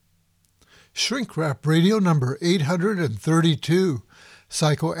Shrink Wrap Radio number 832.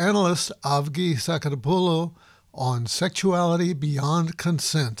 Psychoanalyst Avgi Sakatopoulou on Sexuality Beyond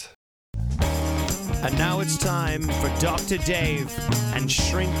Consent. And now it's time for Dr. Dave and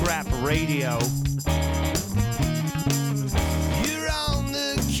Shrink Wrap Radio. You're on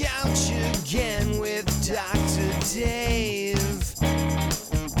the couch again with Dr. Dave.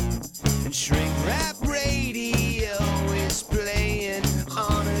 And Shrink Wrap Radio is playing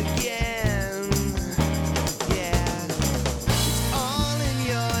on again. Yeah. It's all in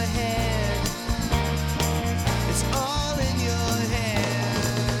your head. It's all in your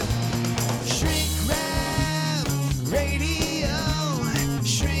head. Shrink Wrap Radio.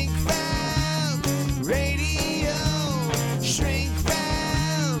 Shrink Wrap Radio. Shrink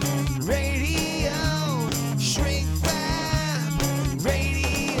Wrap Radio. Shrink Wrap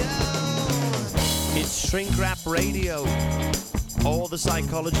Radio. It's Shrink Wrap Radio. All the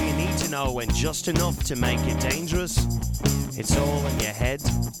psychology you need to know and just enough to make it dangerous. It's all in your head.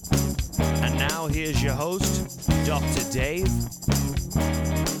 And now here's your host, Dr. Dave.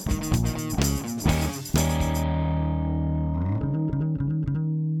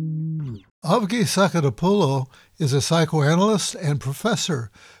 Avgi Sakatopoulou is a psychoanalyst and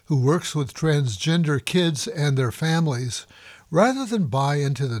professor who works with transgender kids and their families. Rather than buy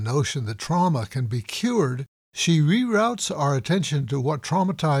into the notion that trauma can be cured, she reroutes our attention to what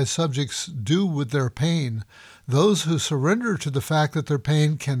traumatized subjects do with their pain. Those who surrender to the fact that their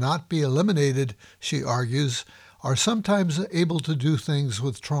pain cannot be eliminated, she argues, are sometimes able to do things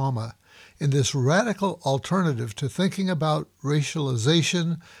with trauma. In this radical alternative to thinking about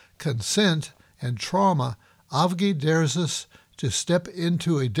racialization, consent, and trauma, Avgi dares us to step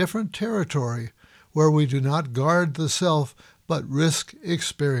into a different territory where we do not guard the self but risk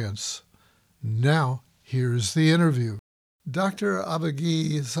experience. Now, here's the interview. Dr.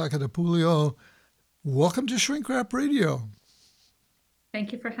 Avgi Sakatopoulou, welcome to Shrink Wrap Radio.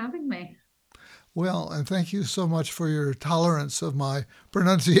 Thank you for having me. Well, and thank you so much for your tolerance of my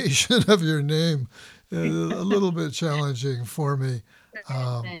pronunciation of your name. A little bit challenging for me.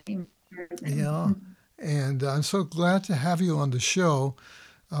 Yeah, and I'm so glad to have you on the show.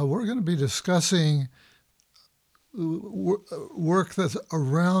 We're going to be discussing work that's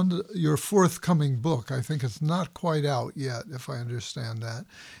around your forthcoming book. I think it's not quite out yet, if I understand that.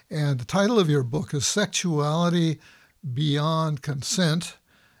 And the title of your book is Sexuality Beyond Consent,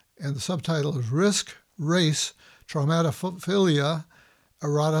 and the subtitle is Risk, Race, Traumatophilia,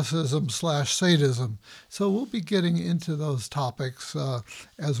 Eroticism/sadism. So we'll be getting into those topics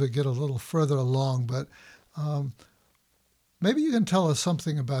as we get a little further along, but maybe you can tell us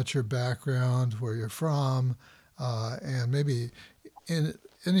something about your background, where you're from, and maybe in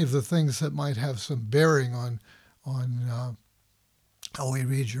any of the things that might have some bearing on how we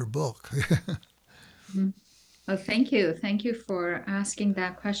read your book. Well, thank you. Thank you for asking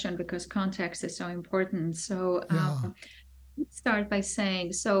that question because context is so important. So let's start by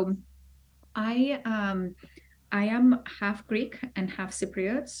saying, so I am half Greek and half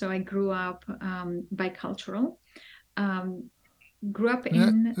Cypriot. So I grew up bicultural. Grew up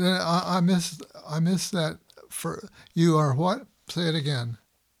in... I missed that. For you are what? Say it again.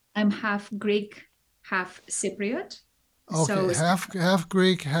 I'm half Greek, half Cypriot. Okay, so half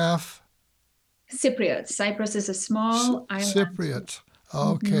Greek, half Cypriot. Cyprus is a small island. Cypriot.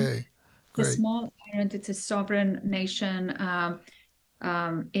 Okay, great. A small island. It's a sovereign nation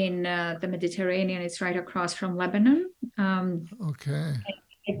in the Mediterranean. It's right across from Lebanon. Okay.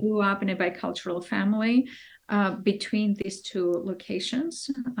 I grew up in a bicultural family between these two locations.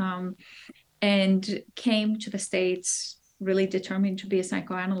 And came to the States really determined to be a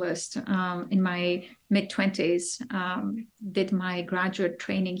psychoanalyst in my mid-20s. Did my graduate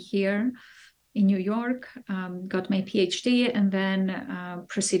training here in New York, got my PhD, and then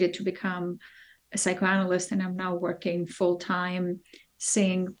proceeded to become a psychoanalyst. And I'm now working full-time,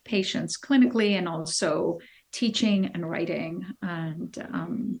 seeing patients clinically and also teaching and writing and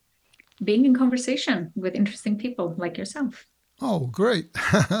being in conversation with interesting people like yourself. Oh, great.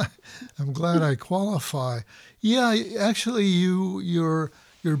 I'm glad I qualify. Yeah, actually, your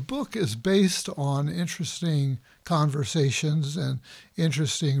book is based on interesting conversations and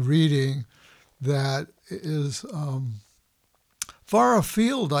interesting reading that is far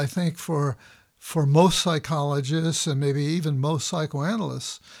afield, I think, for most psychologists and maybe even most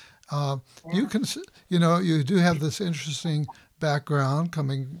psychoanalysts. You do have this interesting background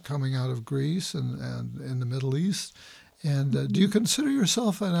coming out of Greece and in the Middle East. And do you consider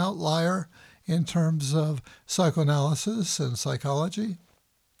yourself an outlier in terms of psychoanalysis and psychology?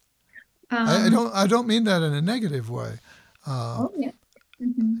 I don't mean that in a negative way. Yeah.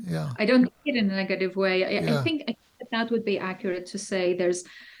 Yeah. I don't think it in a negative way. I Yeah. think that would be accurate to say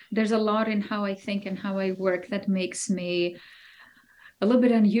there's a lot in how I think and how I work that makes me a little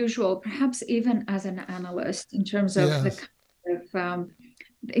bit unusual, perhaps even as an analyst, in terms of Yes.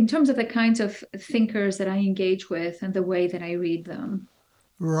 in terms of the kinds of thinkers that I engage with and the way that I read them.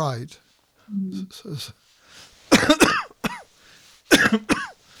 Right. Mm. So,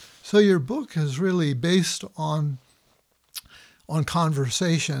 so your book is really based on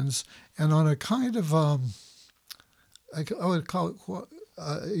conversations and on a kind of I would call it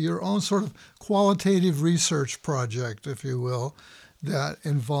your own sort of qualitative research project, if you will, that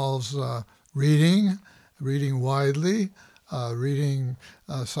involves reading widely, reading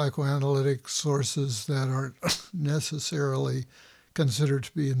psychoanalytic sources that aren't necessarily considered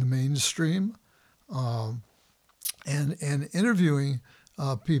to be in the mainstream, and interviewing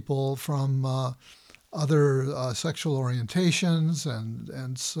people from other sexual orientations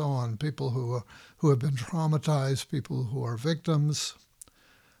and so on, people who have been traumatized, people who are victims.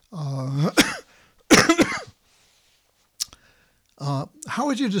 How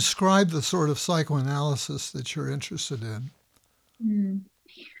would you describe the sort of psychoanalysis that you're interested in? Mm.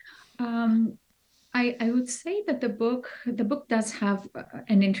 Um, I would say that the book does have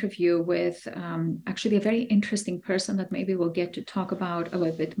an interview with actually a very interesting person that maybe we'll get to talk about a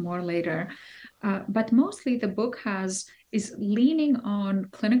little bit more later. But mostly the book is leaning on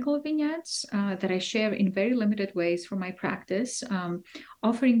clinical vignettes that I share in very limited ways for my practice,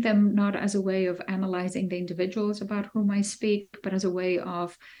 offering them not as a way of analyzing the individuals about whom I speak, but as a way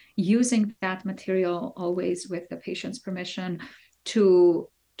of using that material always with the patient's permission to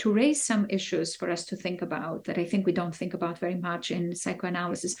raise some issues for us to think about that I think we don't think about very much in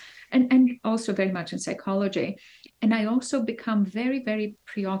psychoanalysis and also very much in psychology. And I also become very, very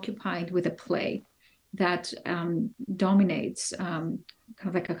preoccupied with a play that dominates kind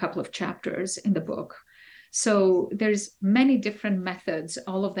of like a couple of chapters in the book. So there's many different methods,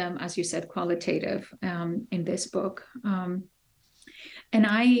 all of them, as you said, qualitative in this book. And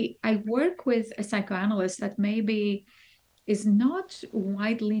I work with a psychoanalyst that maybe is not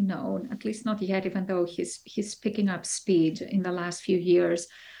widely known, at least not yet, even though he's picking up speed in the last few years,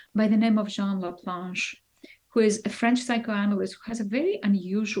 by the name of Jean Laplanche, who is a French psychoanalyst who has a very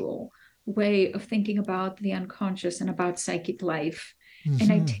unusual way of thinking about the unconscious and about psychic life. And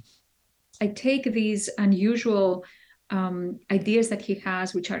Mm-hmm. I take these unusual ideas that he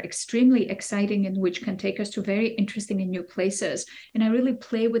has, which are extremely exciting and which can take us to very interesting and new places. And I really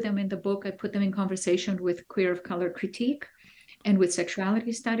play with them in the book. I put them in conversation with queer of color critique and with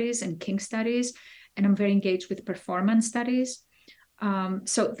sexuality studies and kink studies. And I'm very engaged with performance studies.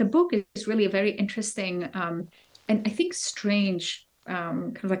 So the book is really a very interesting and I think strange,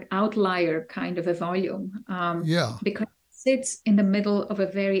 kind of like outlier kind of a volume Yeah. because sits in the middle of a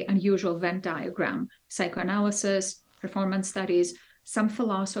very unusual Venn diagram: psychoanalysis, performance studies, some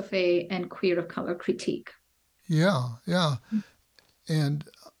philosophy, and queer of color critique. Yeah. Yeah. And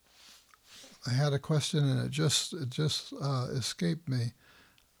I had a question and it just escaped me.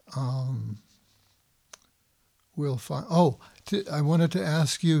 Um, we'll find. Oh, I wanted to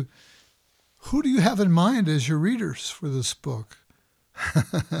ask you, who do you have in mind as your readers for this book?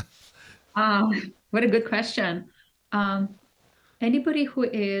 Uh, what a good question. Um, Anybody who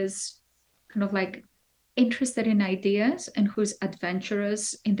is kind of like interested in ideas and who's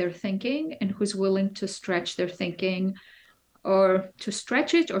adventurous in their thinking and who's willing to stretch their thinking or to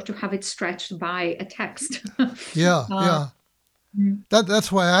stretch it or to have it stretched by a text. Yeah. uh, Yeah.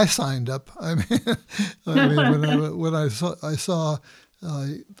 That's why I signed up. I mean, when I saw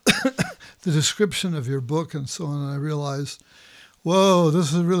the description of your book and so on, I realized, whoa,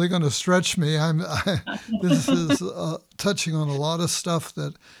 this is really going to stretch me. This is touching on a lot of stuff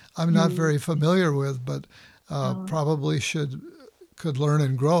that I'm not very familiar with, but probably could learn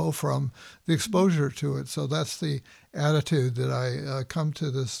and grow from the exposure to it. So that's the attitude that I come to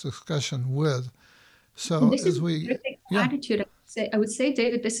this discussion with. And So this is as a we, terrific yeah, attitude. I would say,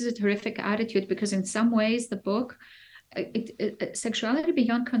 David, this is a terrific attitude because in some ways the book, Sexuality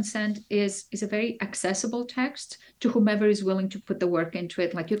Beyond Consent is a very accessible text to whomever is willing to put the work into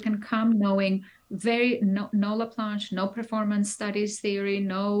it. Like you can come knowing no Laplanche, no performance studies theory,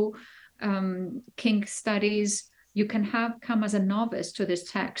 no kink studies. You can come as a novice to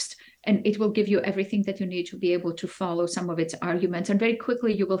this text, and it will give you everything that you need to be able to follow some of its arguments. And very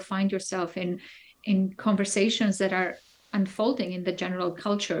quickly, you will find yourself in conversations that are unfolding in the general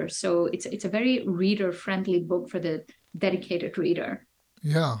culture. So it's a very reader friendly book for the dedicated reader.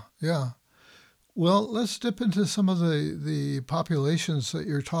 yeah, yeah. Well, let's dip into some of the populations that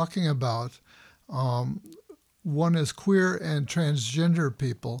you're talking about. Um, one is queer and transgender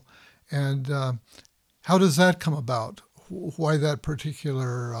people. And how does that come about? Why that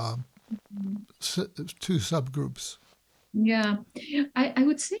particular two subgroups? Yeah, I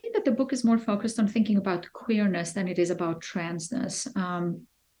would say that the book is more focused on thinking about queerness than it is about transness,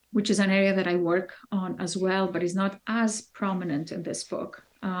 which is an area that I work on as well, but is not as prominent in this book.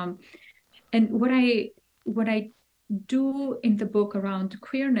 And what I do in the book around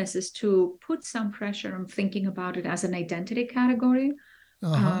queerness is to put some pressure on thinking about it as an identity category,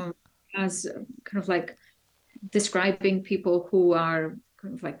 Uh-huh. as kind of like describing people who are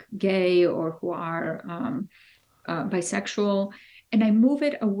kind of like gay or who are bisexual, and I move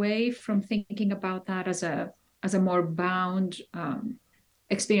it away from thinking about that as a more bound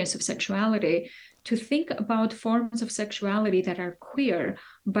experience of sexuality, to think about forms of sexuality that are queer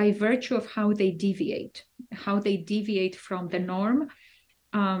by virtue of how they deviate from the norm.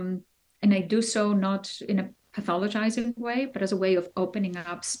 And I do so not in a pathologizing way, but as a way of opening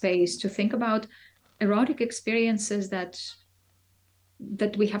up space to think about erotic experiences that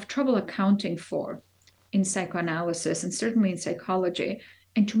we have trouble accounting for in psychoanalysis and certainly in psychology,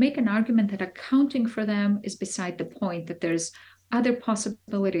 and to make an argument that accounting for them is beside the point, that there's other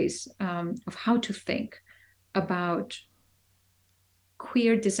possibilities of how to think about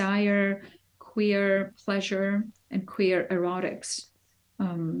queer desire, queer pleasure, and queer erotics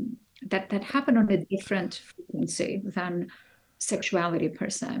that happen on a different frequency than sexuality per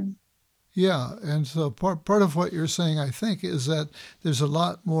se. Yeah, and so part of what you're saying, I think, is that there's a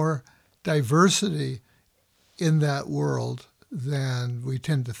lot more diversity in that world than we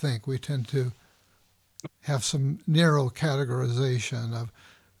tend to think. We tend to have some narrow categorization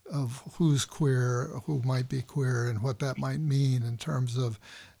of who's queer, who might be queer, and what that might mean in terms of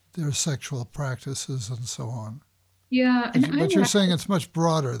their sexual practices and so on. Yeah, and But, but you're saying it's much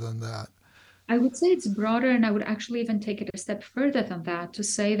broader than that. I would say it's broader, and I would actually even take it a step further than that to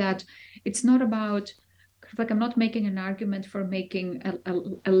say that it's not about, like, I'm not making an argument for making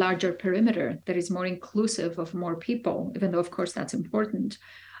a larger perimeter that is more inclusive of more people, even though, of course, that's important.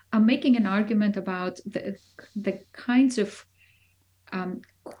 I'm making an argument about the kinds of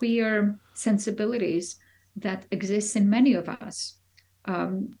queer sensibilities that exist in many of us,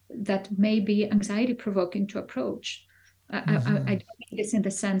 that may be anxiety provoking to approach. I don't mean this in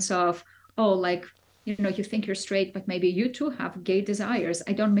the sense of, oh, like, you think you're straight, but maybe you too have gay desires.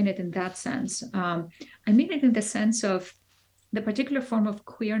 I don't mean it in that sense. I mean it in the sense of the particular form of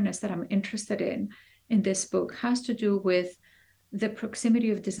queerness that I'm interested in this book has to do with the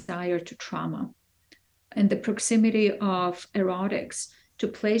proximity of desire to trauma and the proximity of erotics to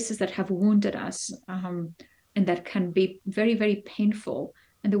places that have wounded us, and that can be very, very painful,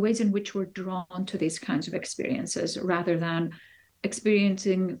 and the ways in which we're drawn to these kinds of experiences rather than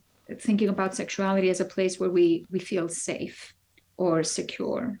thinking about sexuality as a place where we feel safe or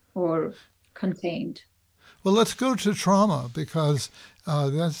secure or contained. Well, let's go to trauma because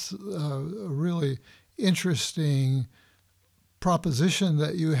that's a really interesting proposition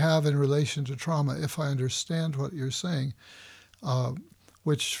that you have in relation to trauma, if I understand what you're saying,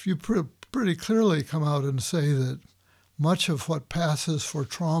 which you pretty clearly come out and say that much of what passes for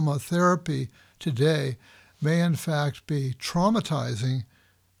trauma therapy today may in fact be traumatizing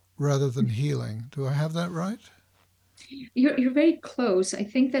rather than healing. Do I have that right? You're very close. I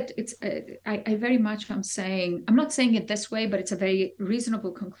think that it's, I very much am saying, I'm not saying it this way, but it's a very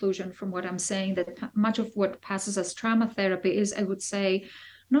reasonable conclusion from what I'm saying, that much of what passes as trauma therapy is, I would say,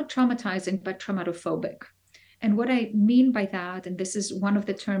 not traumatizing, but traumatophobic. And what I mean by that, and this is one of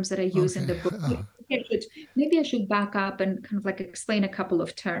the terms that I use in Okay. the book, maybe I should back up and kind of like explain a couple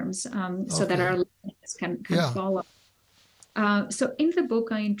of terms, so that Okay. our listeners can Yeah. follow. So in the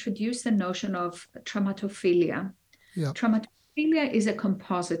book, I introduce the notion of traumatophilia. Yeah. Traumatophilia is a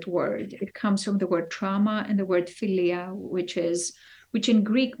composite word. It comes from the word trauma and the word philia, which in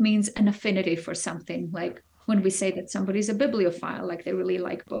Greek means an affinity for something, like when we say that somebody's a bibliophile, like they really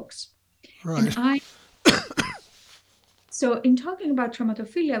like books. Right. And so in talking about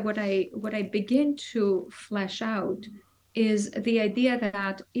traumatophilia, what I begin to flesh out is the idea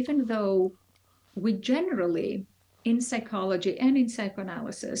that even though we generally, in psychology and in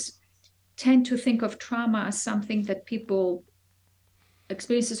psychoanalysis, tend to think of trauma as something that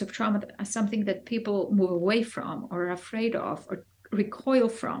experiences of trauma as something that people move away from or are afraid of or recoil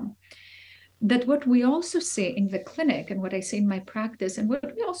from, that what we also see in the clinic and what I see in my practice and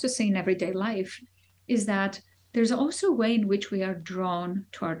what we also see in everyday life is that there's also a way in which we are drawn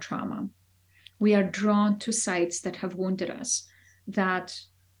to our trauma. We are drawn to sites that have wounded us, that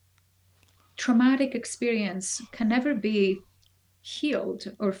traumatic experience can never be healed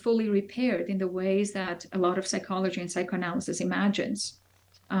or fully repaired in the ways that a lot of psychology and psychoanalysis imagines.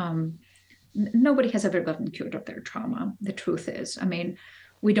 Nobody has ever gotten cured of their trauma. The truth is, I mean,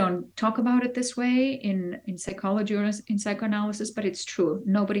 we don't talk about it this way in psychology or in psychoanalysis, but it's true.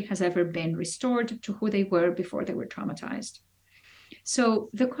 Nobody has ever been restored to who they were before they were traumatized. So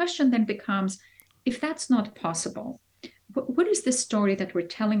the question then becomes, if that's not possible, what is the story that we're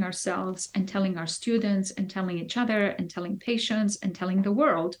telling ourselves and telling our students and telling each other and telling patients and telling the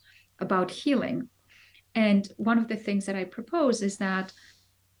world about healing? And one of the things that I propose is that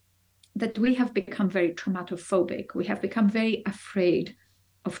we have become very traumatophobic. We have become very afraid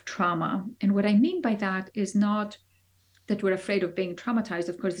of trauma. And what I mean by that is not that we're afraid of being traumatized.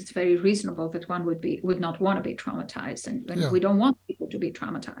 Of course, it's very reasonable that one would not want to be traumatized, and we don't want people to be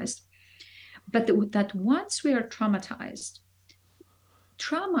traumatized. But that once we are traumatized,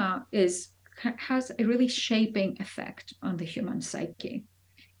 trauma has a really shaping effect on the human psyche.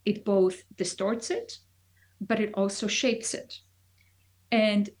 It both distorts it, but it also shapes it.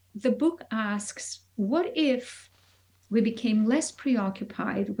 And the book asks, what if we became less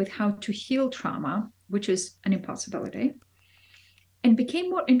preoccupied with how to heal trauma, which is an impossibility, and became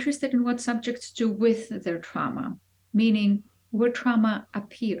more interested in what subjects do with their trauma, meaning where trauma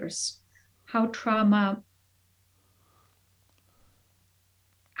appears, how trauma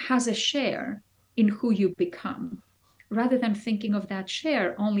has a share in who you become, rather than thinking of that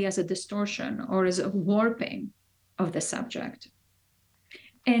share only as a distortion or as a warping of the subject.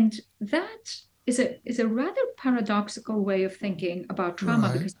 And that is a rather paradoxical way of thinking about trauma,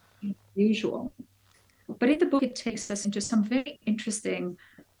 right, because it's unusual. But in the book, it takes us into some very interesting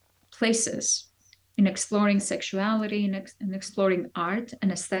places in exploring sexuality and exploring art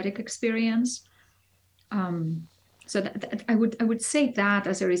and aesthetic experience. So that I would say that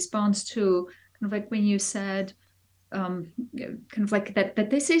as a response to kind of like when you said, kind of like that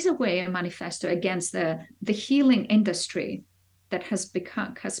this is a way, a manifesto against the healing industry that has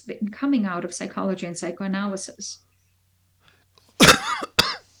been coming out of psychology and psychoanalysis.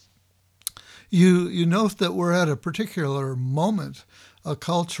 You note that we're at a particular moment, a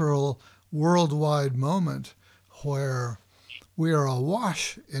cultural worldwide moment, where we are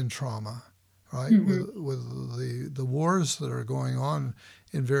awash in trauma, right? Mm-hmm. With the wars that are going on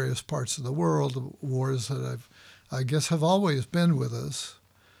in various parts of the world, wars that I guess have always been with us.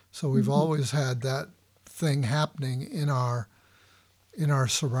 So we've mm-hmm. always had that thing happening in our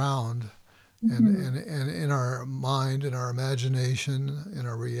surround, mm-hmm. and in our mind, in our imagination, in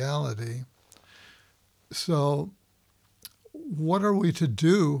our reality. So what are we to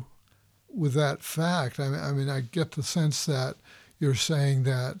do with that fact? I mean, I get the sense that you're saying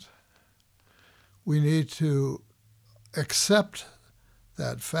that we need to accept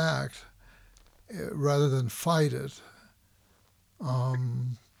that fact rather than fight it.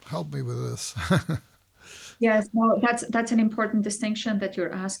 Help me with this. Yes, no, that's an important distinction that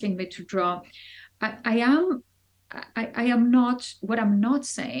you're asking me to draw. I am not, what I'm not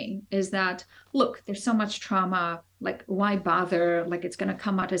saying is that, look, there's so much trauma, like, why bother? Like, it's going to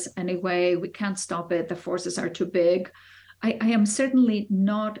come at us anyway. We can't stop it. The forces are too big. I am certainly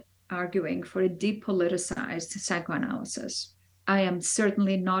not arguing for a depoliticized psychoanalysis. I am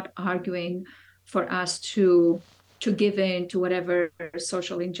certainly not arguing for us to give in to whatever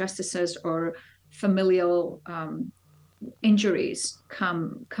social injustices or familial injuries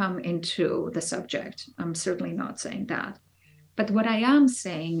come into the subject. I'm certainly not saying that. But what I am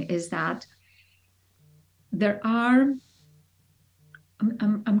saying is that I'm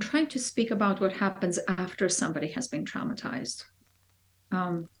trying to speak about what happens after somebody has been traumatized.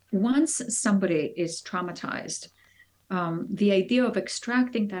 Once somebody is traumatized, the idea of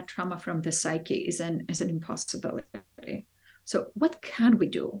extracting that trauma from the psyche is an impossibility. So what can we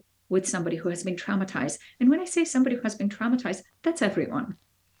do with somebody who has been traumatized? And when I say somebody who has been traumatized, that's everyone.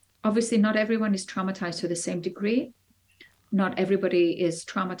 Obviously, not everyone is traumatized to the same degree. Not everybody is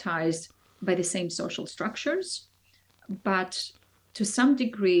traumatized by the same social structures, but to some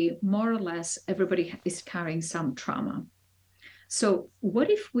degree, more or less, everybody is carrying some trauma. So what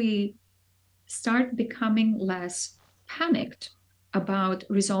if we start becoming less panicked about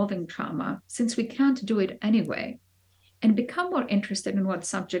resolving trauma, since we can't do it anyway, and become more interested in what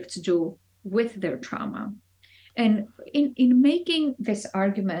subjects do with their trauma? And in making this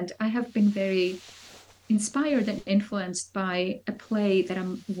argument, I have been very inspired and influenced by a play that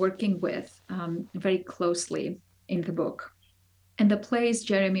I'm working with very closely in the book. And the play is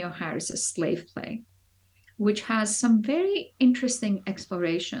Jeremy O. Harris's Slave Play, which has some very interesting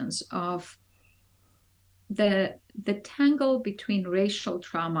explorations of the tangle between racial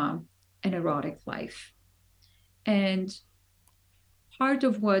trauma and erotic life. And part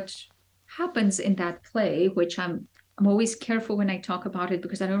of what happens in that play, which I'm always careful when I talk about it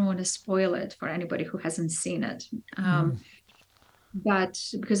because I don't want to spoil it for anybody who hasn't seen it. But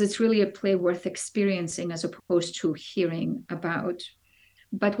because it's really a play worth experiencing as opposed to hearing about.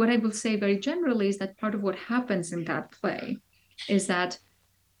 But what I will say very generally is that part of what happens in that play is that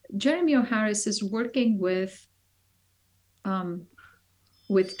Jeremy O. Harris is working with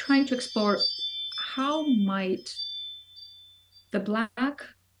trying to explore how might the Black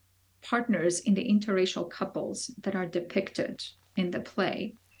partners in the interracial couples that are depicted in the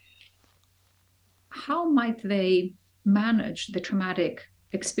play, how might they manage the traumatic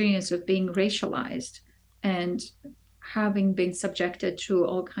experience of being racialized and having been subjected to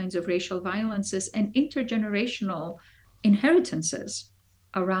all kinds of racial violences and intergenerational inheritances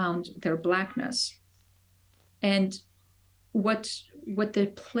around their Blackness. And what the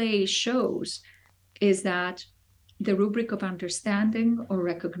play shows is that the rubric of understanding or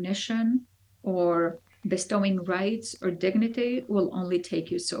recognition or bestowing rights or dignity will only take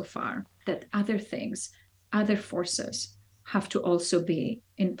you so far, that other things, other forces have to also be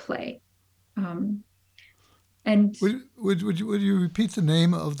in play. And would you repeat the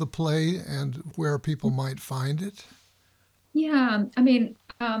name of the play and where people might find it? Yeah, I mean,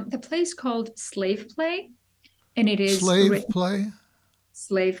 the play is called Slave Play, and it is Slave Play?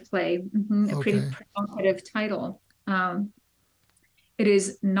 Slave Play, a pretty provocative title. It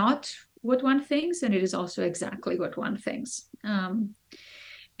is not what one thinks, and it is also exactly what one thinks.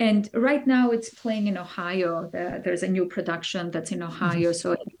 And right now it's playing in Ohio. There's a new production that's in Ohio.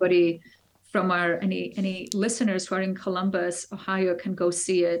 So anybody from any listeners who are in Columbus, Ohio, can go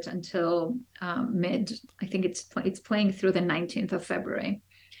see it until I think it's playing through the 19th of February.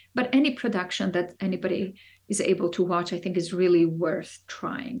 But any production that anybody is able to watch, I think, is really worth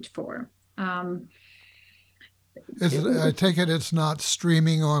trying for. I take it it's not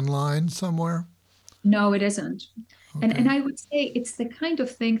streaming online somewhere? No, it isn't. Okay. And I would say it's the kind of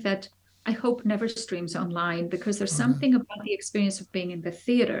thing that I hope never streams online, because there's something about the experience of being in the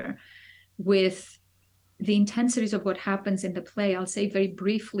theater with the intensities of what happens in the play. I'll say very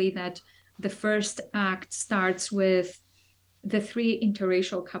briefly that the first act starts with the three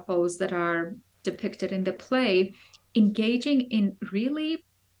interracial couples that are depicted in the play engaging in really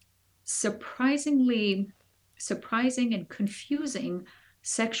surprising and confusing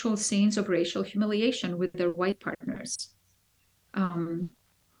sexual scenes of racial humiliation with their white partners. And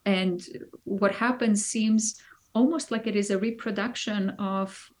what happens seems almost like it is a reproduction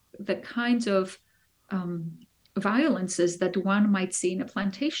of the kinds of violences that one might see in a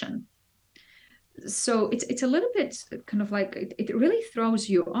plantation. So it's a little bit kind of like, it really throws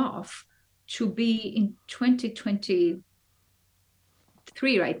you off to be in 2023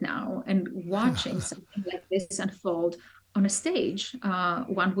 right now and watching something like this unfold on a stage.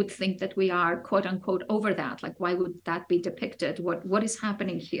 One would think that we are, quote unquote, over that. Like, why would that be depicted? What is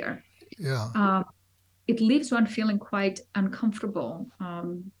happening here? Yeah. It leaves one feeling quite uncomfortable.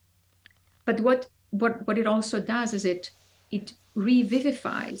 But what it also does is it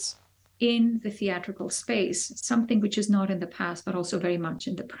revivifies in the theatrical space something which is not in the past, but also very much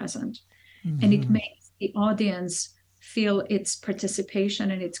in the present. And it makes the audience feel its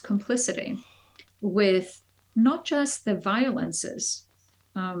participation and its complicity with not just the violences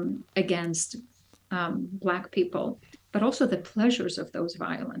against Black people, but also the pleasures of those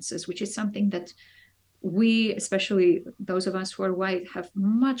violences, which is something that we, especially those of us who are white, have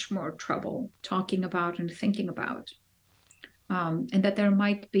much more trouble talking about and thinking about. And that there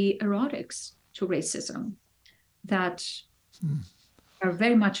might be erotics to racism that are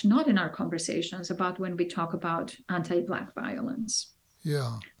very much not in our conversations about when we talk about anti-Black violence.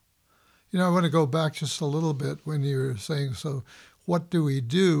 Yeah. You know, I want to go back just a little bit when you were saying, so what do we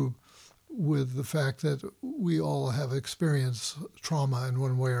do with the fact that we all have experienced trauma in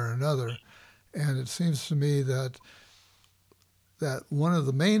one way or another? And it seems to me that one of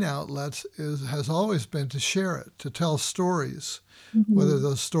the main outlets has always been to share it, to tell stories, whether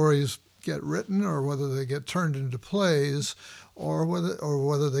those stories get written or whether they get turned into plays, or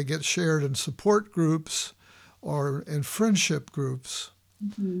whether they get shared in support groups or in friendship groups.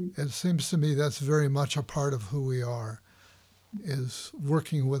 It seems to me that's very much a part of who we are, is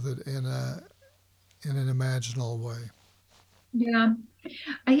working with it in an imaginal way. Yeah,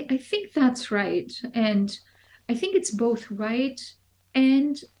 I think that's right. And I think it's both right,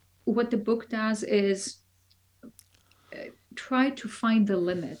 and what the book does is try to find the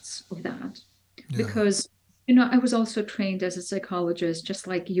limits of that. Yeah. Because, I was also trained as a psychologist, just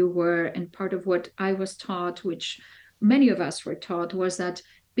like you were, and part of what I was taught, which many of us were taught, was that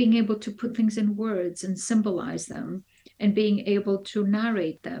being able to put things in words and symbolize them and being able to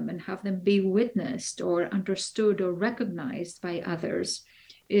narrate them and have them be witnessed or understood or recognized by others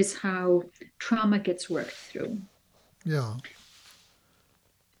is how trauma gets worked through. Yeah.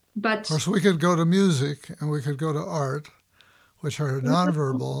 But of course, we could go to music and we could go to art, which are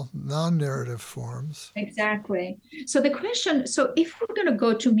nonverbal, non-narrative forms. Exactly. So the question, so if we're going to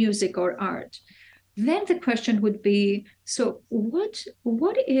go to music or art, then the question would be, so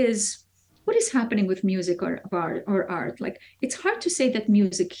what is happening with music or art? Like, it's hard to say that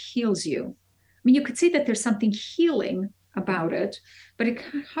music heals you. I mean, you could say that there's something healing about it, but it's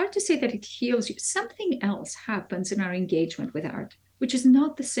hard to say that it heals you. Something else happens in our engagement with art, which is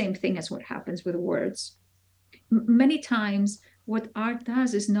not the same thing as what happens with words. Many times, what art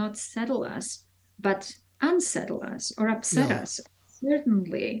does is not settle us, but unsettle us or upset us.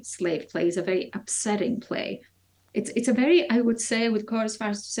 Certainly, slave play is a very upsetting play. It's a very, I would say, I would go as far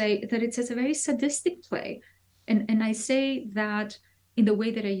as to say that it's a very sadistic play. And I say that in the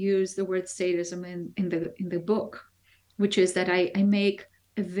way that I use the word sadism in the book, which is that I make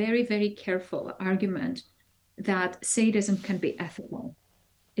a very, very careful argument that sadism can be ethical.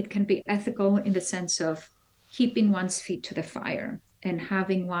 It can be ethical in the sense of keeping one's feet to the fire and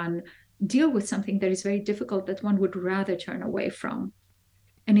having one deal with something that is very difficult that one would rather turn away from.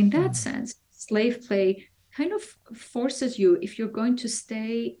 And in that sense, slave play kind of forces you, if you're going to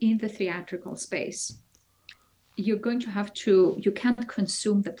stay in the theatrical space, you're going to have to, you can't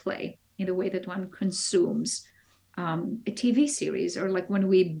consume the play in the way that one consumes a TV series, or like when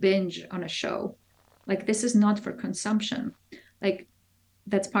we binge on a show. Like, this is not for consumption. Like,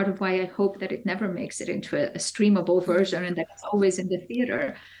 that's part of why I hope that it never makes it into a streamable version and that it's always in the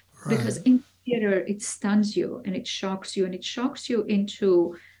theater. Right. Because in theater, it stuns you and it shocks you, and it shocks you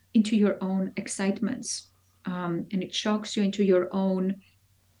into your own excitements. And it shocks you into your own,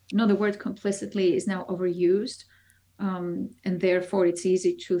 the word complicitly is now overused. And therefore it's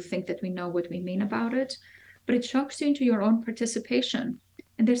easy to think that we know what we mean about it, but it shocks you into your own participation.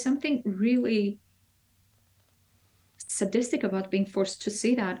 And there's something really sadistic about being forced to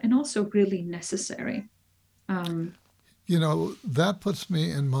see that, and also really necessary. That puts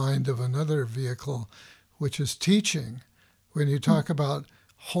me in mind of another vehicle, which is teaching. When you talk about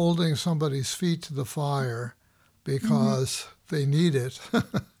holding somebody's feet to the fire because they need it,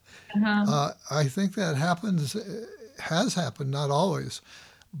 I think that has happened, not always,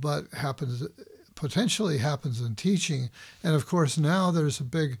 but potentially happens in teaching. And of course, now there's a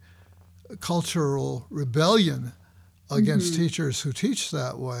big cultural rebellion against teachers who teach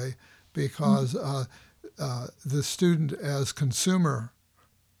that way, because the student as consumer,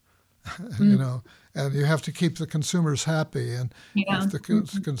 and you have to keep the consumers happy. And if the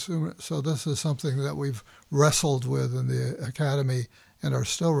consumer, so this is something that we've wrestled with in the academy and are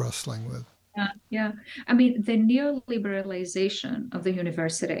still wrestling with. Yeah. I mean, the neoliberalization of the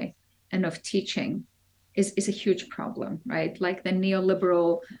university and of teaching is a huge problem, right? Like the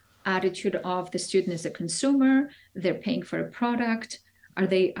neoliberal attitude of the student as a consumer, they're paying for a product. Are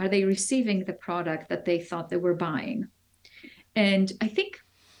they receiving the product that they thought they were buying? And I think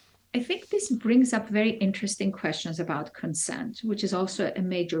this brings up very interesting questions about consent, which is also a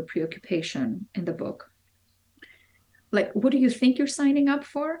major preoccupation in the book. Like, what do you think you're signing up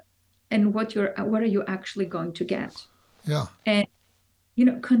for, and what are you actually going to get? Yeah. And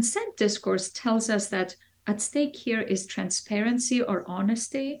consent discourse tells us that at stake here is transparency or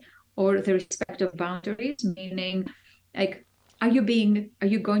honesty, or the respect of boundaries, meaning, like, are you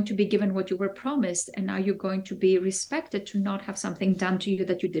going to be given what you were promised, and are you going to be respected to not have something done to you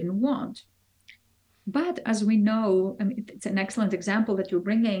that you didn't want? But as we know, I mean, it's an excellent example that you're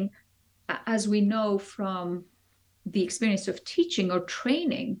bringing, as we know from the experience of teaching or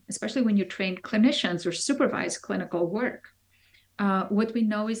training, especially when you train clinicians or supervise clinical work, what we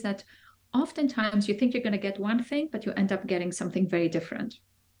know is that oftentimes you think you're going to get one thing, but you end up getting something very different.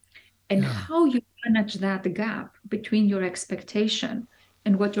 And how you manage that gap between your expectation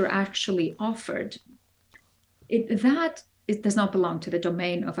and what you're actually offered, it does not belong to the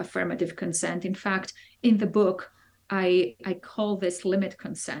domain of affirmative consent. In fact, in the book, I call this limit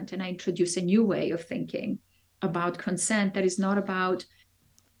consent, and I introduce a new way of thinking about consent that is about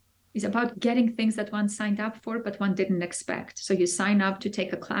getting things that one signed up for, but one didn't expect. So you sign up to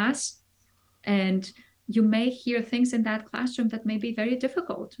take a class, and you may hear things in that classroom that may be very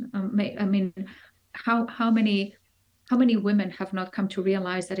difficult. I mean, how many women have not come to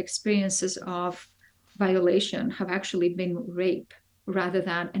realize that experiences of violation have actually been rape rather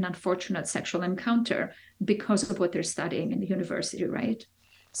than an unfortunate sexual encounter because of what they're studying in the university, right?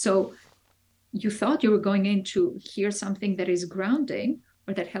 So you thought you were going in to hear something that is grounding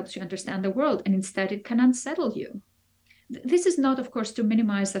or that helps you understand the world, and instead it can unsettle you. this is not, of course, to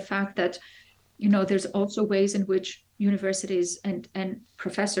minimize the fact that, there's also ways in which universities and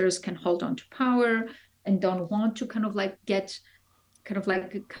professors can hold on to power and don't want to kind of like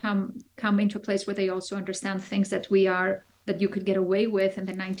come into a place where they also understand things that you could get away with in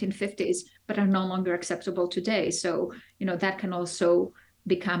the 1950s, but are no longer acceptable today. So, that can also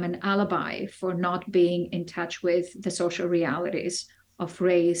become an alibi for not being in touch with the social realities of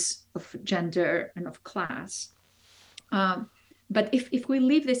race, of gender, and of class. But if we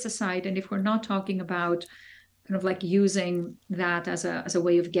leave this aside, and if we're not talking about kind of like using that as a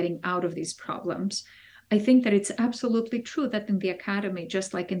way of getting out of these problems, I think that it's absolutely true that in the academy,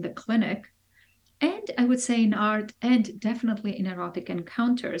 just like in the clinic, and I would say in art, and definitely in erotic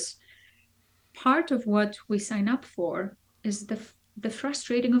encounters, part of what we sign up for is the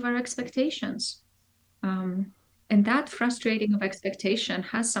frustrating of our expectations. And that frustrating of expectation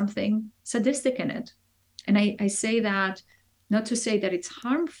has something sadistic in it. And I say that not to say that it's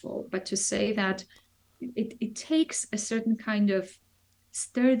harmful, but to say that it takes a certain kind of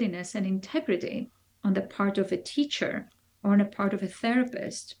sturdiness and integrity on the part of a teacher or on the part of a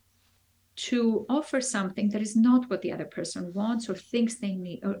therapist to offer something that is not what the other person wants or thinks they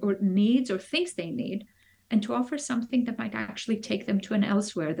need, or needs or thinks they need, and to offer something that might actually take them to an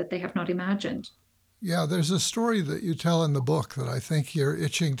elsewhere that they have not imagined. Yeah, there's a story that you tell in the book that I think you're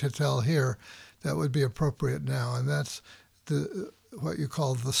itching to tell here that would be appropriate now, and that's what you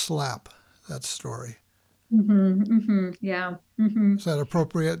call the slap, that story. Yeah. Is that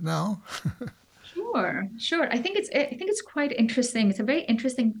appropriate now? Sure. I think it's quite interesting. It's a very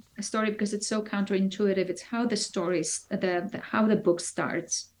interesting story because it's so counterintuitive. It's how the stories, how the book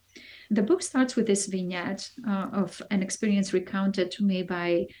starts. The book starts with this vignette of an experience recounted to me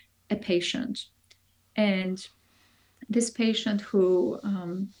by a patient, and this patient who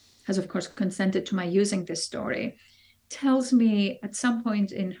has, of course, consented to my using this story, tells me at some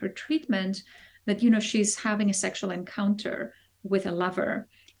point in her treatment that she's having a sexual encounter with a lover,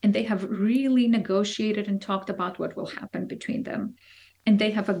 and they have really negotiated and talked about what will happen between them. And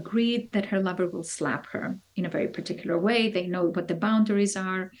they have agreed that her lover will slap her in a very particular way. They know what the boundaries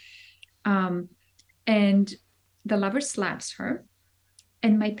are. And the lover slaps her.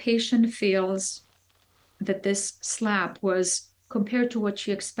 And my patient feels that this slap was, compared to what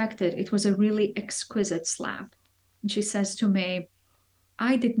she expected, it was a really exquisite slap. And she says to me,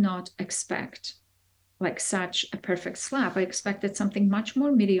 I did not expect like such a perfect slap. I expected something much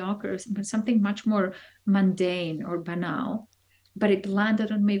more mediocre, something much more mundane or banal, but it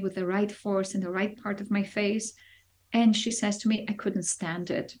landed on me with the right force in the right part of my face. And she says to me, I couldn't stand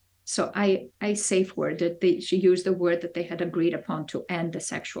it. So I safe worded, she used the word that they had agreed upon to end the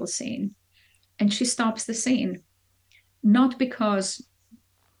sexual scene. And she stops the scene, not because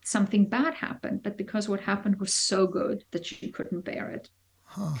something bad happened, but because what happened was so good that she couldn't bear it.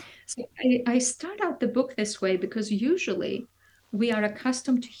 Huh. So I start out the book this way because usually we are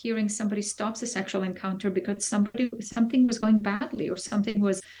accustomed to hearing somebody stops a sexual encounter because something was going badly, or something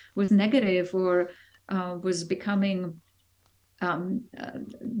was negative, or was becoming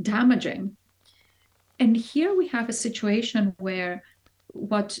damaging. And here we have a situation where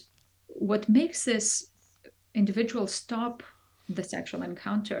what makes this individual stop the sexual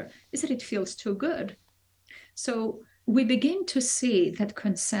encounter is that it feels too good. So we begin to see that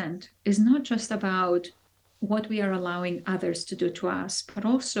consent is not just about what we are allowing others to do to us, but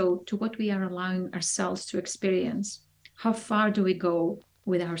also to what we are allowing ourselves to experience. How far do we go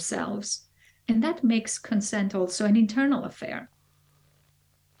with ourselves? And that makes consent also an internal affair.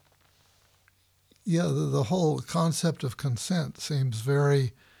 Yeah, the whole concept of consent seems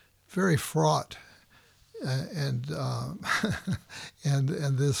very, very fraught, and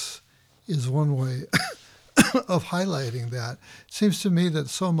and this is one way of highlighting that. It seems to me that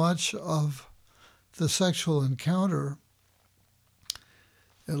so much of the sexual encounter,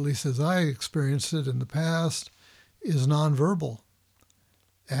 at least as I experienced it in the past, is nonverbal.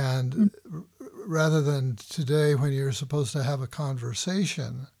 And rather than today, when you're supposed to have a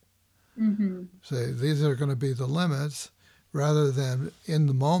conversation, say, these are going to be the limits, rather than in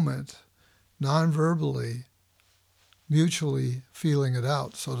the moment, non-verbally, mutually feeling it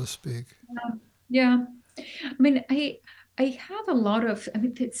out, so to speak. Yeah. I mean, I have a lot of, I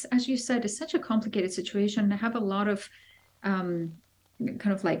mean, it's, as you said, it's such a complicated situation. I have a lot of I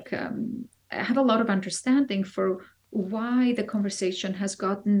have a lot of understanding for why the conversation has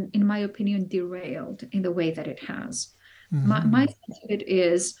gotten, in my opinion, derailed in the way that it has. My sense of it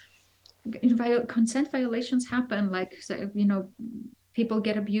is, consent violations happen, like, people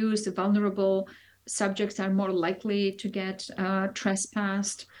get abused, vulnerable subjects are more likely to get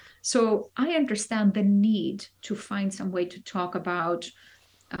trespassed. So I understand the need to find some way to talk about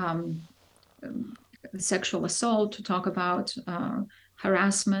um, sexual assault, to talk about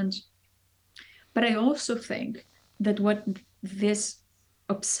harassment. But I also think that what this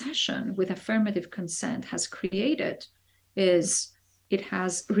obsession with affirmative consent has created is it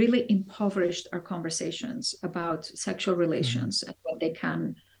has really impoverished our conversations about sexual relations and what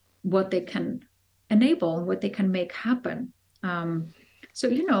they can enable and what they can make happen. So,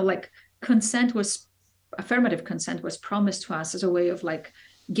 like affirmative consent was promised to us as a way of like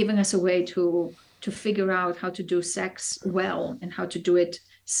giving us a way to figure out how to do sex well and how to do it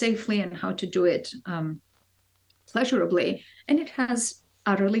safely and how to do it pleasurably. And it has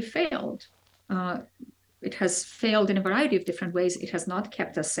utterly failed. It has failed in a variety of different ways. It has not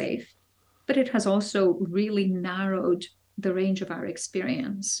kept us safe, but it has also really narrowed the range of our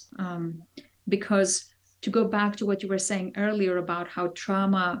experience. Because to go back to what you were saying earlier about how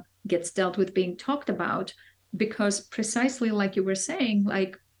trauma gets dealt with being talked about, because precisely like you were saying,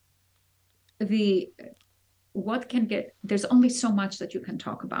 like there's only so much that you can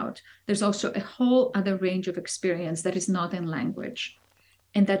talk about. There's also a whole other range of experience that is not in language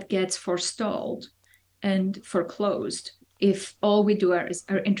and that gets forestalled and foreclosed if all we do are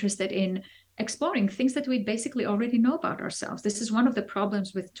interested in exploring things that we basically already know about ourselves. This is one of the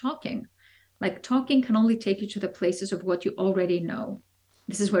problems with talking. Like talking can only take you to the places of what you already know.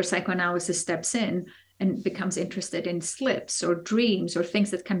 This is where psychoanalysis steps in and becomes interested in slips or dreams or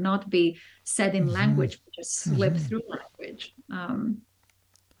things that cannot be said in language, but just slip through language.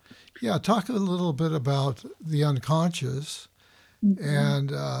 Yeah, talk a little bit about the unconscious and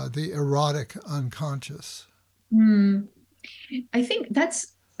the erotic unconscious. I think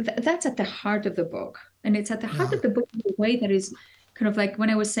that's at the heart of the book, and it's at the heart of the book in a way that is kind of like when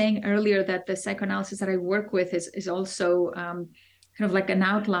I was saying earlier that the psychoanalysis that I work with is also kind of like an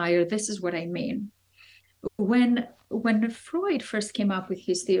outlier. This is what I mean. When Freud first came up with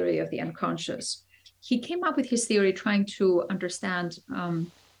his theory of the unconscious, he came up with his theory trying to understand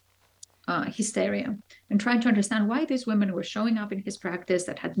hysteria and trying to understand why these women were showing up in his practice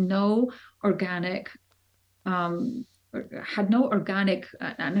that had no organic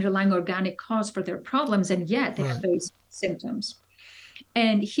underlying organic cause for their problems, and yet they had those symptoms.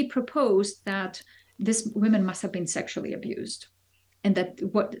 And he proposed that these women must have been sexually abused, and that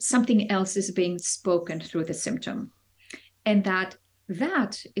something else is being spoken through the symptom, and that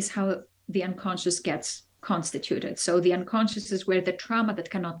is how the unconscious gets constituted. So the unconscious is where the trauma that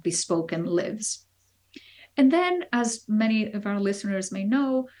cannot be spoken lives. And then, as many of our listeners may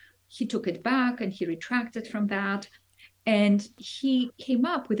know, he took it back and he retracted from that, and he came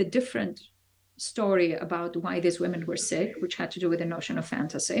up with a different story about why these women were sick, which had to do with the notion of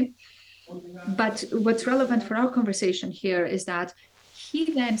fantasy. But what's relevant for our conversation here is that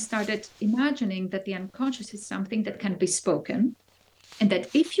he then started imagining that the unconscious is something that can be spoken, and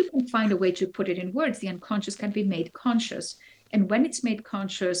that if you can find a way to put it in words, the unconscious can be made conscious. And when it's made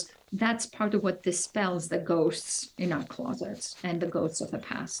conscious, that's part of what dispels the ghosts in our closets and the ghosts of the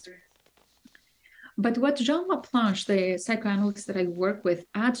past. But what Jean Laplanche, the psychoanalyst that I work with,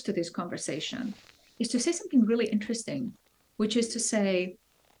 adds to this conversation is to say something really interesting, which is to say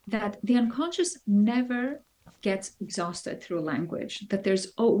that the unconscious never gets exhausted through language, that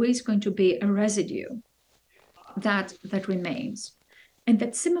there's always going to be a residue that remains. And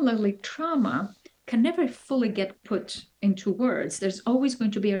that similarly, trauma can never fully get put into words. There's always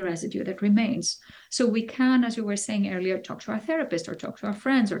going to be a residue that remains. So we can, as you were saying earlier, talk to our therapist or talk to our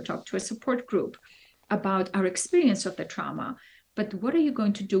friends or talk to a support group about our experience of the trauma. But what are you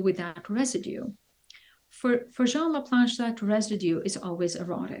going to do with that residue? For Jean Laplanche, that residue is always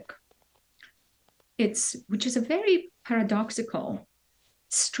erotic. Which is a very paradoxical,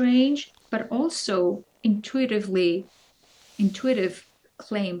 strange, but also intuitive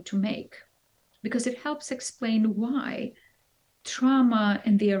claim to make, because it helps explain why trauma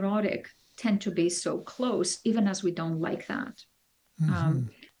and the erotic tend to be so close, even as we don't like that.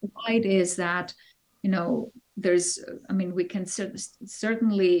 Why it is that, we can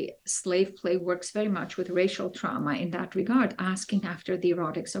certainly slave play works very much with racial trauma in that regard, asking after the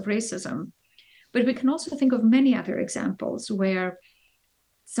erotics of racism. But we can also think of many other examples where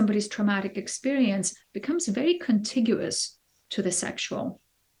somebody's traumatic experience becomes very contiguous to the sexual.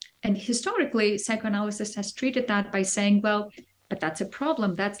 And historically, psychoanalysis has treated that by saying, well, but that's a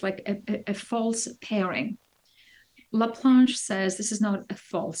problem. That's like a false pairing. Laplanche says this is not a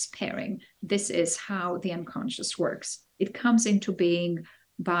false pairing. This is how the unconscious works. It comes into being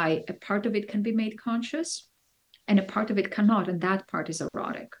by a part of it can be made conscious and a part of it cannot, and that part is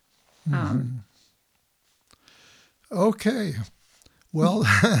erotic. Okay. Well,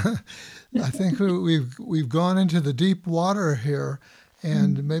 I think we've gone into the deep water here,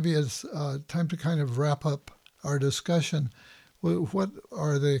 and maybe it's time to kind of wrap up our discussion. What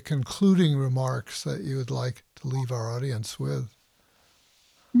are the concluding remarks that you would like to leave our audience with?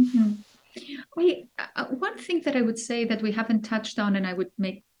 Mm-hmm. One thing that I would say that we haven't touched on, and I would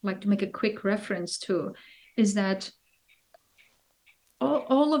like to make a quick reference to, is that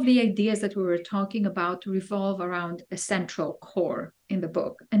all of the ideas that we were talking about revolve around a central core in the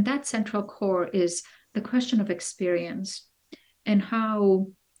book. And that central core is the question of experience and how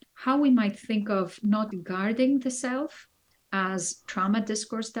we might think of not guarding the self as trauma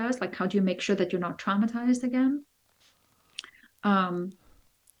discourse does, like how do you make sure that you're not traumatized again?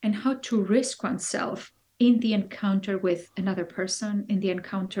 And how to risk oneself in the encounter with another person, in the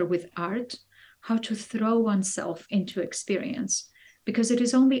encounter with art, how to throw oneself into experience. Because it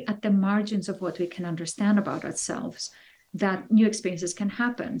is only at the margins of what we can understand about ourselves that new experiences can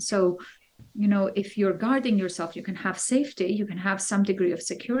happen. So, if you're guarding yourself, you can have safety, you can have some degree of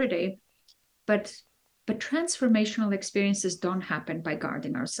security, but transformational experiences don't happen by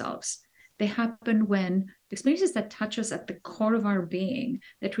guarding ourselves. They happen when experiences that touch us at the core of our being,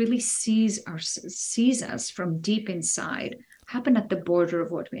 that really sees us from deep inside, happen at the border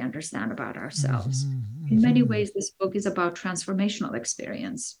of what we understand about ourselves. Mm-hmm. In many ways, this book is about transformational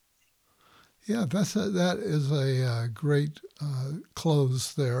experience. Yeah, that is a great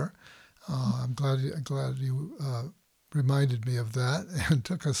close there. I'm glad you reminded me of that and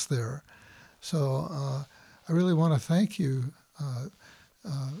took us there. So I really want to thank you.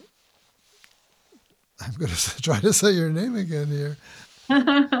 I'm going to try to say your name again here.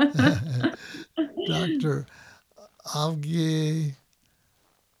 Dr. Avgi.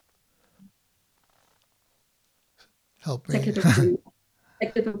 Help me.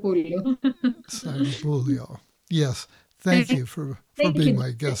 Sagapulio. Yes. Thank you for being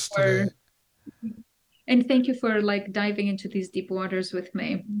my guest today. And thank you for diving into these deep waters with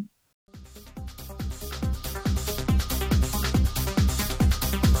me.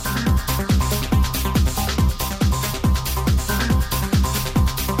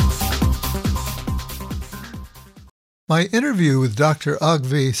 My interview with Dr.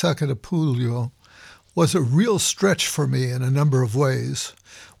 Avgi Sagapulio was a real stretch for me in a number of ways.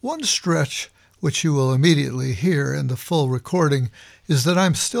 One stretch, which you will immediately hear in the full recording, is that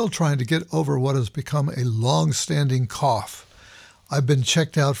I'm still trying to get over what has become a long-standing cough. I've been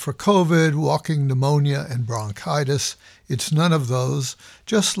checked out for COVID, walking pneumonia, and bronchitis. It's none of those,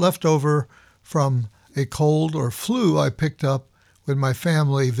 just left over from a cold or flu I picked up when my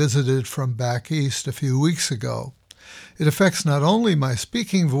family visited from back east a few weeks ago. It affects not only my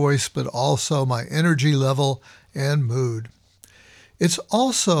speaking voice, but also my energy level and mood. It's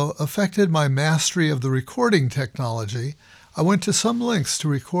also affected my mastery of the recording technology. I went to some lengths to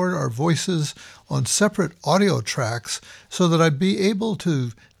record our voices on separate audio tracks so that I'd be able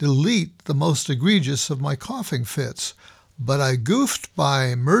to delete the most egregious of my coughing fits. But I goofed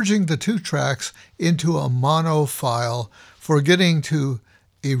by merging the two tracks into a mono file, forgetting to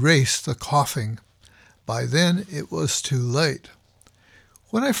erase the coughing. By then, it was too late.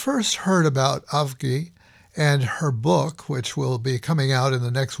 When I first heard about Avgi and her book, which will be coming out in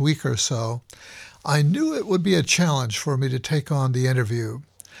the next week or so, I knew it would be a challenge for me to take on the interview.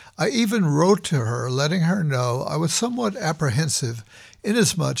 I even wrote to her, letting her know I was somewhat apprehensive,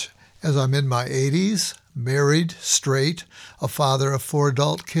 inasmuch as I'm in my 80s, married, straight, a father of 4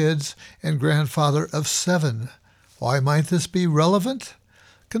 adult kids, and grandfather of 7. Why might this be relevant?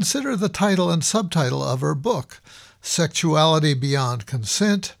 Consider the title and subtitle of her book, Sexuality Beyond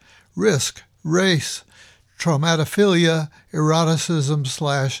Consent, Risk, Race, Traumatophilia,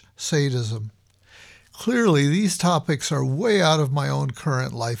 Eroticism/Sadism. Clearly, these topics are way out of my own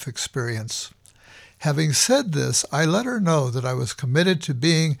current life experience. Having said this, I let her know that I was committed to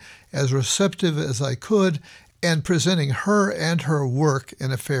being as receptive as I could and presenting her and her work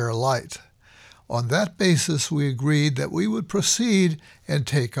in a fair light. On that basis, we agreed that we would proceed and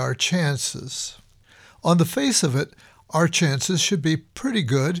take our chances. On the face of it, our chances should be pretty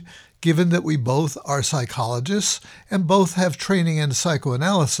good, given that we both are psychologists and both have training in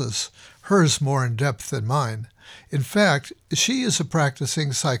psychoanalysis, hers more in depth than mine. In fact, she is a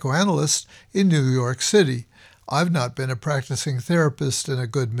practicing psychoanalyst in New York City. I've not been a practicing therapist in a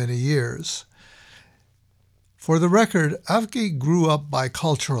good many years. For the record, Avgi grew up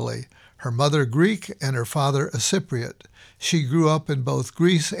biculturally. Her mother Greek and her father a Cypriot. She grew up in both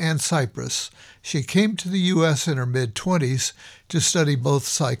Greece and Cyprus. She came to the U.S. in her mid-20s to study both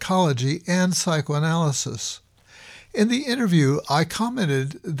psychology and psychoanalysis. In the interview, I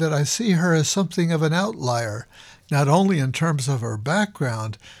commented that I see her as something of an outlier, not only in terms of her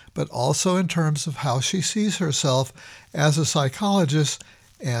background, but also in terms of how she sees herself as a psychologist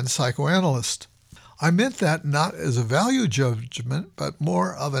and psychoanalyst. I meant that not as a value judgment, but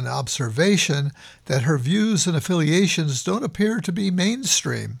more of an observation that her views and affiliations don't appear to be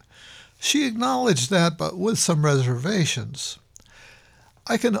mainstream. She acknowledged that, but with some reservations.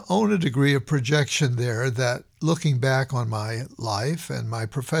 I can own a degree of projection there that, looking back on my life and my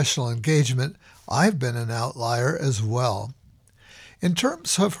professional engagement, I've been an outlier as well. In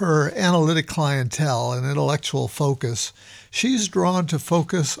terms of her analytic clientele and intellectual focus, she's drawn to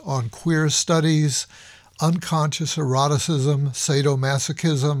focus on queer studies, unconscious eroticism,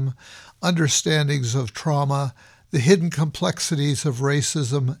 sadomasochism, understandings of trauma, the hidden complexities of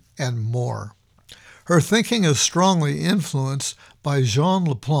racism, and more. Her thinking is strongly influenced by Jean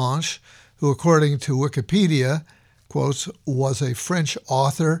Laplanche, who, according to Wikipedia, quotes, was a French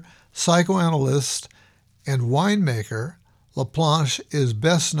author, psychoanalyst, and winemaker. Laplanche is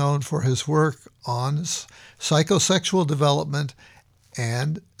best known for his work on psychosexual development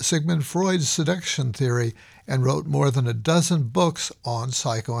and Sigmund Freud's seduction theory, and wrote more than a dozen books on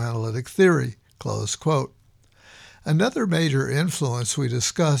psychoanalytic theory, close quote. Another major influence we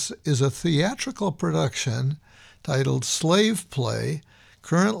discuss is a theatrical production titled Slave Play,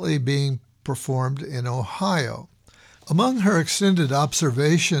 currently being performed in Ohio. Among her extended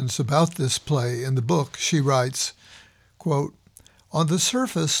observations about this play in the book, she writes, quote, on the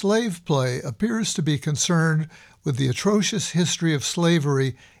surface, Slave Play appears to be concerned with the atrocious history of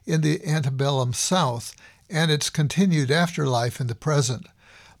slavery in the antebellum South and its continued afterlife in the present.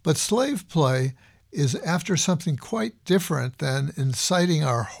 But Slave Play is after something quite different than inciting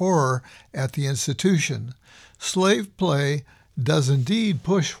our horror at the institution. Slave Play does indeed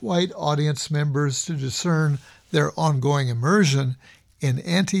push white audience members to discern their ongoing immersion in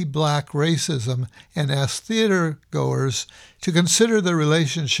anti-black racism and ask theater-goers to consider the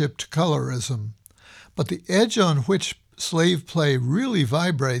relationship to colorism. But the edge on which Slave Play really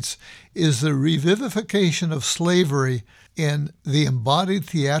vibrates is the revivification of slavery in the embodied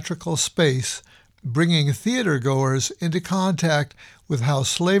theatrical space, bringing theater-goers into contact with how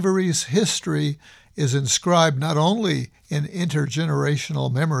slavery's history is inscribed not only in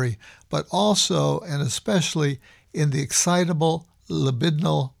intergenerational memory, but also and especially in the excitable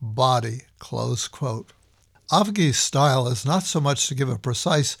libidinal body, close quote. Avgi's style is not so much to give a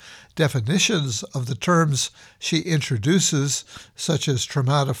precise definitions of the terms she introduces, such as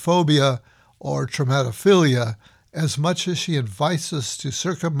traumatophobia or traumatophilia, as much as she invites us to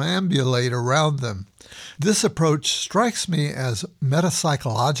circumambulate around them. This approach strikes me as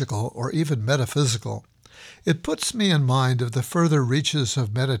metapsychological or even metaphysical. It puts me in mind of the further reaches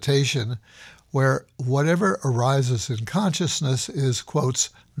of meditation, where whatever arises in consciousness is, quotes,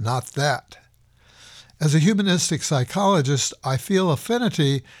 not that. As a humanistic psychologist, I feel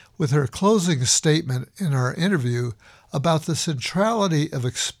affinity with her closing statement in our interview about the centrality of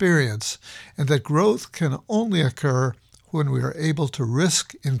experience and that growth can only occur when we are able to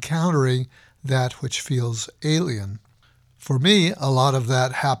risk encountering that which feels alien. For me, a lot of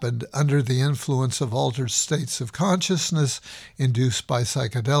that happened under the influence of altered states of consciousness induced by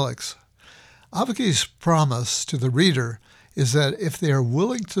psychedelics. Avgi's promise to the reader is that if they are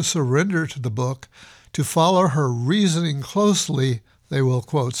willing to surrender to the book, to follow her reasoning closely, they will,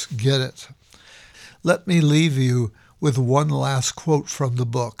 quotes, get it. Let me leave you with one last quote from the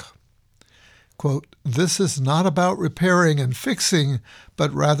book. Quote, this is not about repairing and fixing,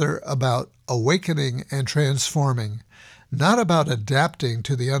 but rather about awakening and transforming. Not about adapting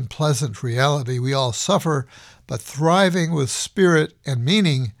to the unpleasant reality we all suffer, but thriving with spirit and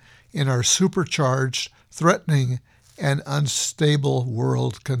meaning in our supercharged, threatening, and unstable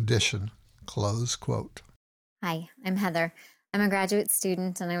world condition. Close quote. Hi, I'm Heather. I'm a graduate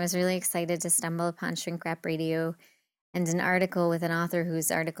student, and I was really excited to stumble upon Shrink Rap Radio and an article with an author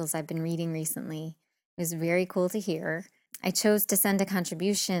whose articles I've been reading recently. It was very cool to hear. I chose to send a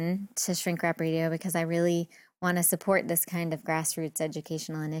contribution to Shrink Rap Radio because I really want to support this kind of grassroots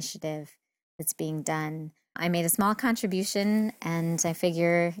educational initiative that's being done. I made a small contribution, and I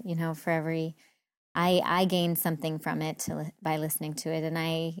figure, for every I gained something from it by listening to it, and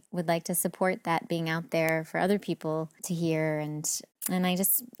I would like to support that being out there for other people to hear, and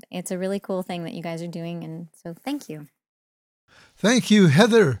it's a really cool thing that you guys are doing, and so thank you. Thank you,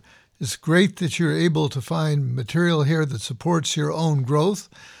 Heather. It's great that you're able to find material here that supports your own growth.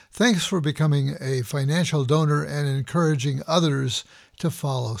 Thanks for becoming a financial donor and encouraging others to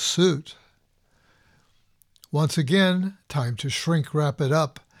follow suit. Once again, time to shrink wrap it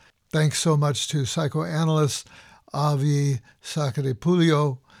up. Thanks so much to psychoanalyst Avi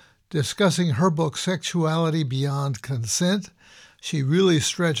Sakaripulio, discussing her book, Sexuality Beyond Consent. She really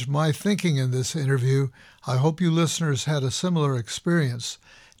stretched my thinking in this interview. I hope you listeners had a similar experience.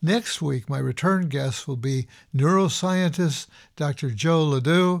 Next week, my return guest will be neuroscientist Dr. Joe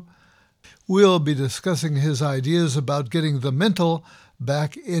Ledoux. We'll be discussing his ideas about getting the mental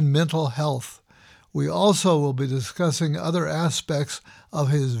back in mental health. We also will be discussing other aspects of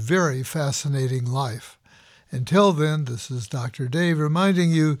his very fascinating life. Until then, this is Dr. Dave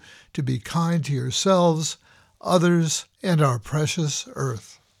reminding you to be kind to yourselves, others, and our precious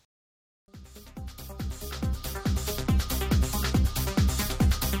earth.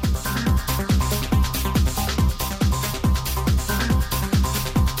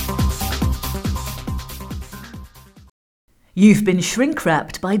 You've been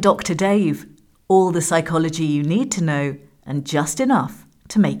shrink-wrapped by Dr. Dave. All the psychology you need to know, and just enough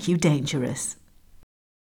to make you dangerous.